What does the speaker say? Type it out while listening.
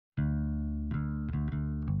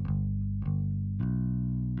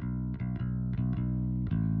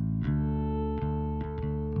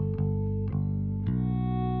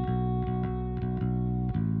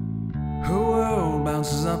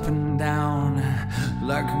bounces up and down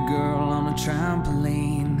like a girl on a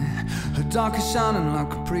trampoline. Her dark is shining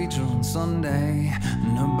like a preacher on Sunday,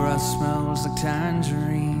 and her breath smells like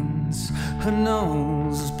tangerines. Her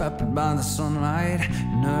nose is peppered by the sunlight,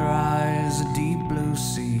 and her eyes a deep blue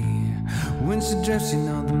sea. When she drifts, you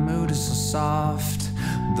know the mood is so soft,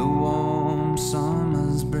 the warm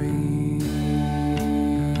summer's breeze.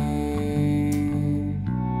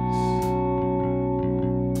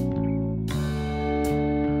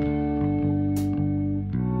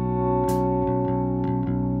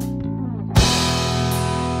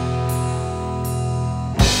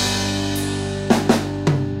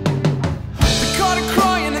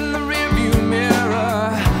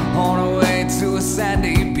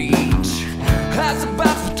 Sandy beach, as a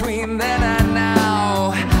bounce between then and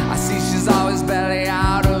now. I see she's always barely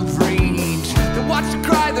out of reach. They watch her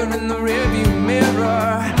cry there in the rearview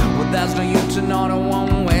mirror. Well, there's no U-turn on a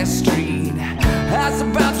one-way street. As a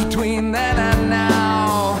bounce between then and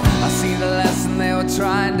now, I see the lesson they were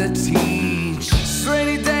trying to teach. It's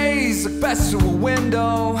rainy days look best through a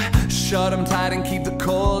window. Shut them tight and keep the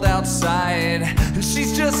cold outside. And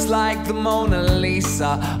she's just like the Mona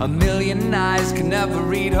Lisa, a million eyes can never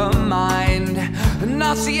read her mind. And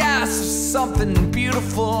all she asks is something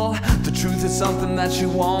beautiful. The truth is something that she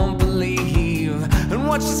won't believe. And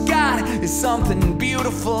what she's got is something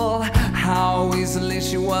beautiful. How easily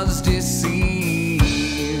she was deceived.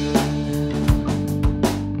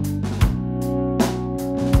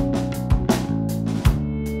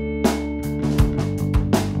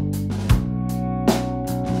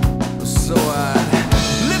 So I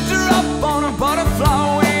lift her up on her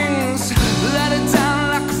butterfly wings, let her down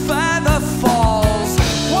like a feather falls.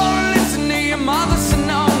 Won't listen to your mother, so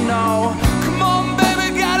no, no. Come on,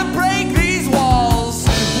 baby, gotta break these walls.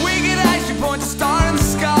 Wicked eyes, you point a star in the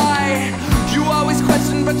sky. You always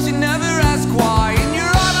question, but you never ask why. And your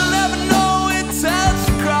heart will never know until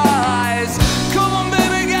she cries. Come on,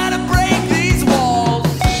 baby, gotta break these walls.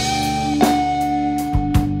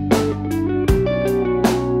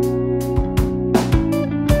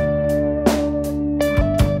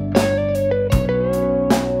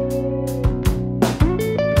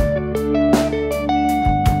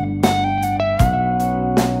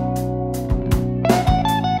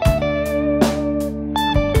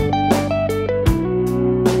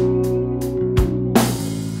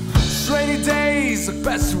 Look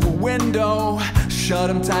best through a window, shut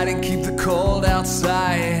them tight and keep the cold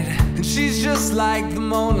outside. And she's just like the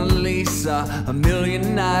Mona Lisa, a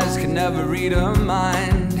million eyes can never read her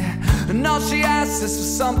mind. And all she asks is for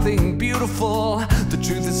something beautiful. The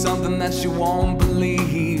truth is something that she won't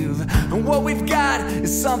believe. And what we've got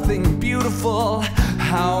is something beautiful.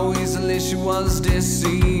 How easily she was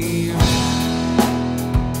deceived.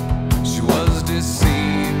 She was deceived.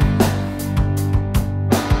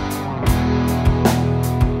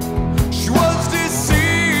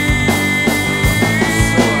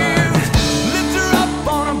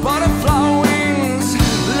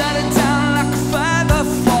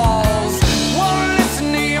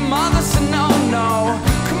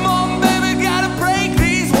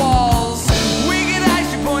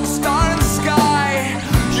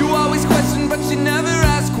 But you never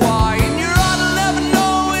ask why. And you're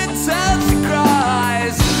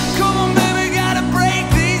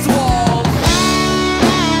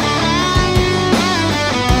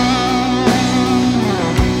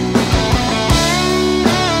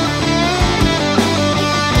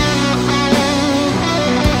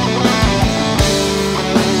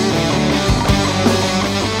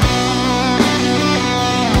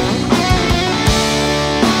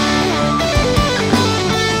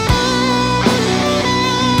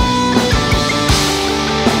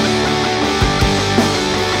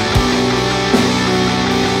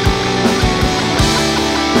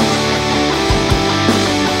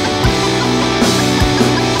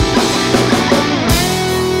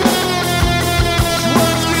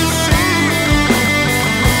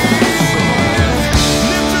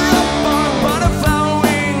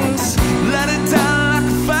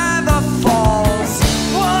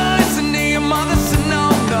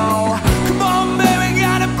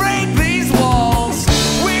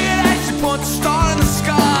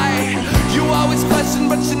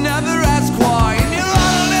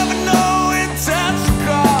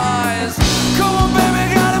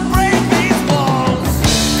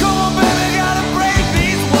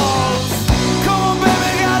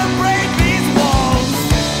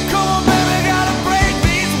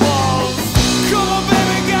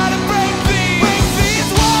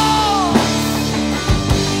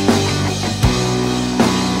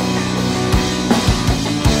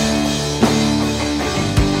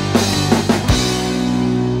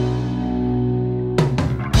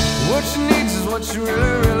what she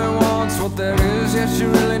really, really wants. What that is, yeah, she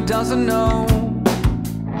really doesn't know.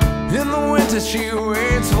 In the winter she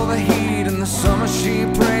waits for the heat, in the summer she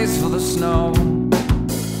prays for the snow.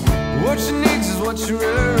 What she needs is what she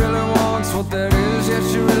really, really wants. What that is, yeah,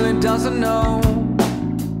 she really doesn't know.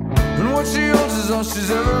 And what she owns is all she's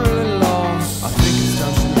ever really lost. I think it's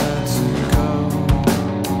time she lets it go.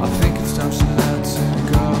 I think it's time she lets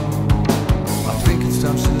it go. I think it's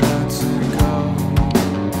time she lets it go.